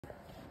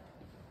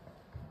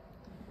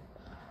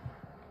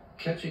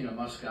Catching a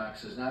musk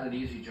ox is not an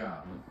easy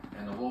job,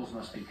 and the wolves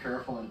must be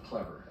careful and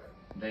clever.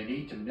 They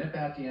need to nip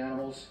at the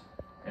animals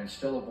and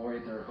still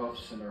avoid their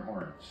hoofs and their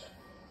horns.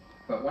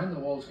 But when the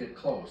wolves get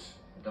close,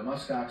 the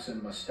musk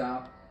oxen must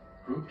stop,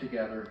 group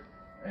together,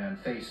 and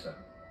face them.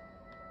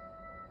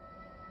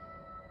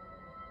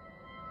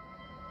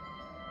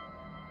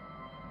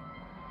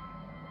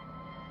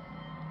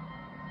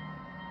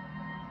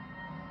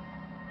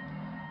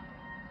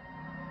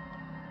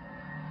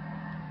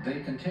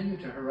 They continue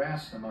to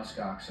harass the musk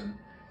oxen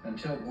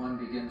until one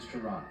begins to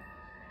run.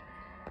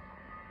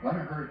 When a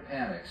herd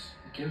panics,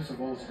 it gives the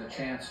wolves the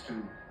chance to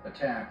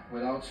attack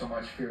without so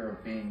much fear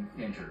of being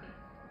injured.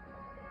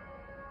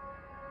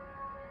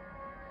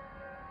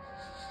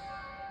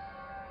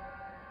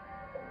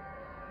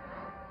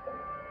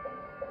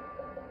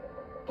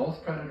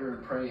 Both predator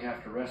and prey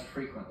have to rest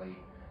frequently,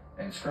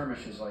 and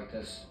skirmishes like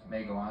this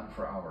may go on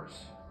for hours.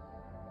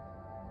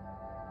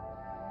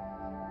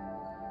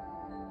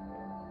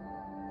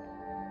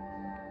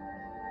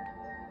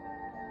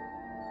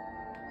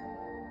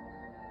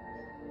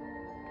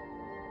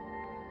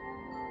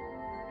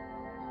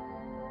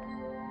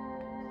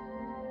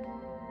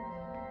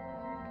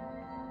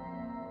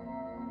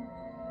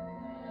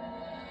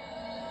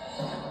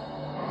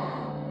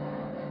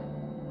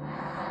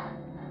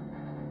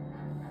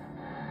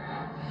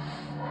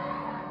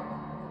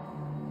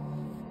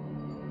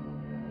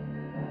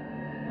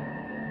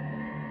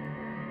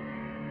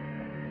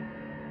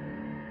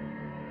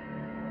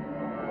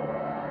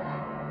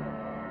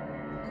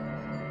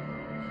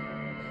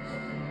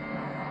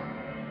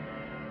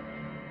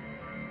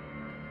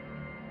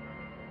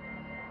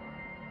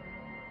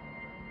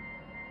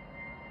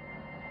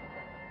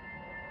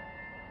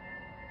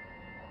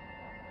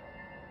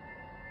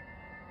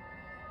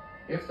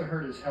 If the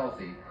herd is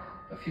healthy,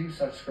 a few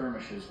such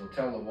skirmishes will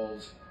tell the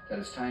wolves that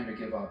it's time to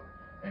give up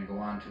and go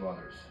on to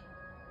others.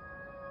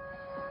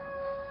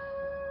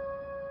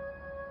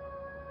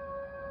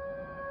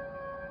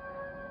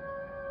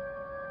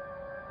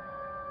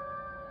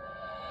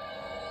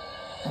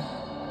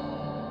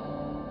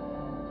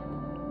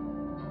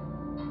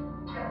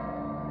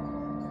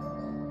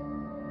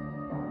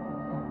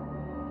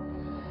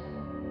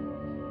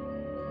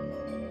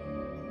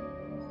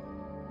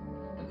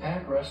 The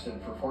pack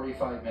rested for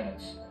 45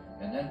 minutes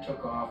and then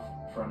took off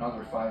for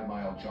another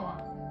 5-mile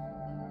jaunt.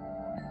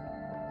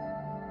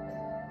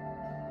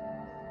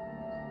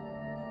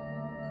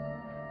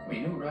 We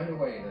knew right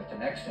away that the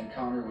next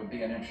encounter would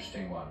be an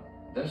interesting one.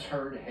 This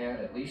herd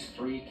had at least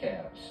 3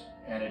 calves,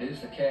 and it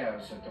is the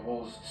calves that the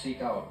wolves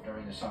seek out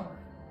during the summer.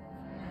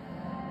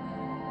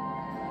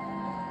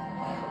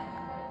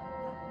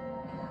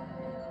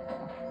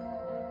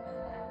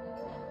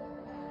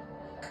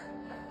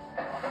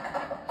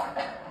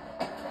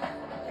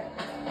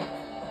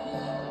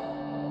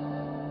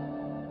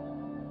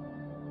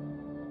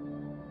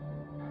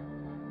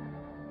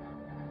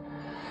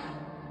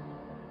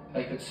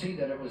 I could see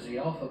that it was the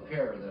alpha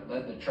pair that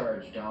led the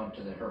charge down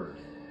to the herd.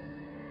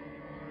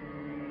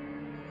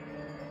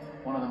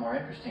 One of the more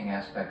interesting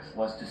aspects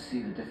was to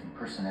see the different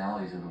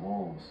personalities of the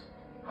wolves.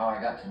 How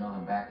I got to know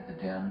them back at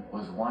the den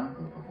was one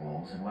group of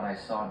wolves, and what I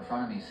saw in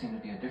front of me seemed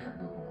to be a different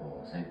group of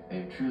wolves.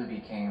 They truly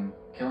became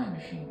killing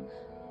machines.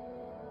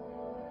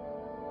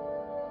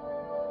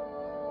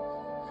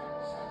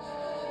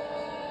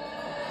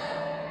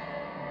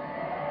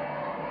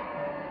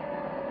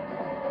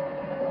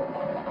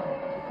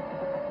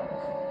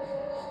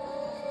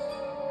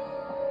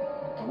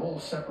 The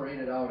wolves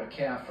separated out a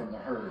calf from the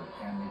herd,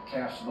 and the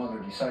calf's mother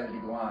decided to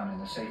go on in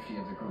the safety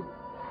of the group.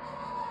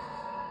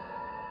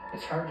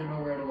 It's hard to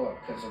know where to look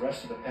because the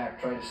rest of the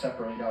pack tried to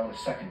separate out a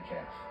second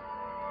calf.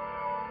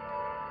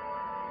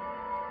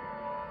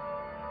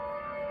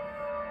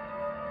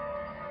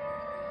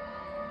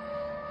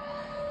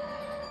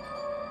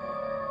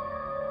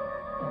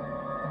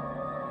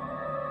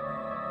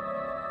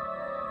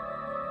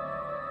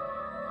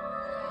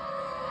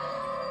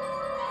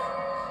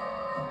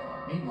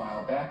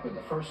 Meanwhile, back with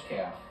the first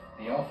calf,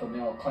 the alpha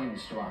male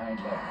clings to a hind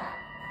leg.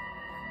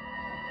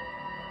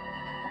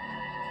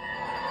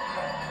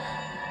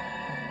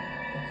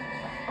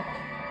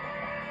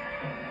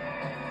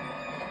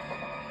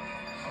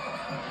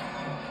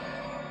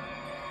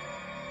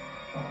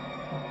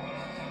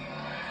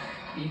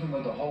 Even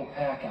with the whole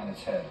pack on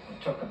its head,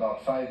 it took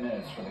about 5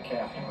 minutes for the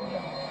calf to go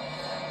down.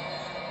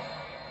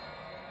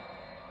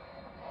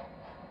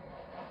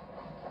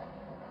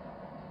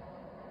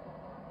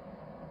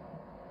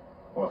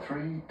 For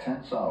 3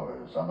 tense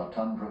hours on the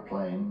tundra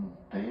plain,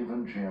 Dave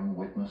and Jim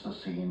witness a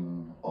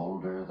scene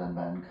older than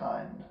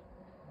mankind.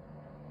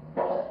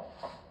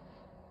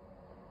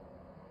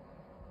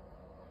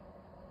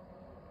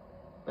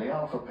 The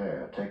alpha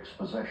pair takes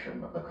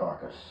possession of the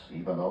carcass,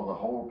 even though the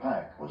whole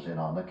pack was in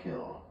on the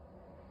kill.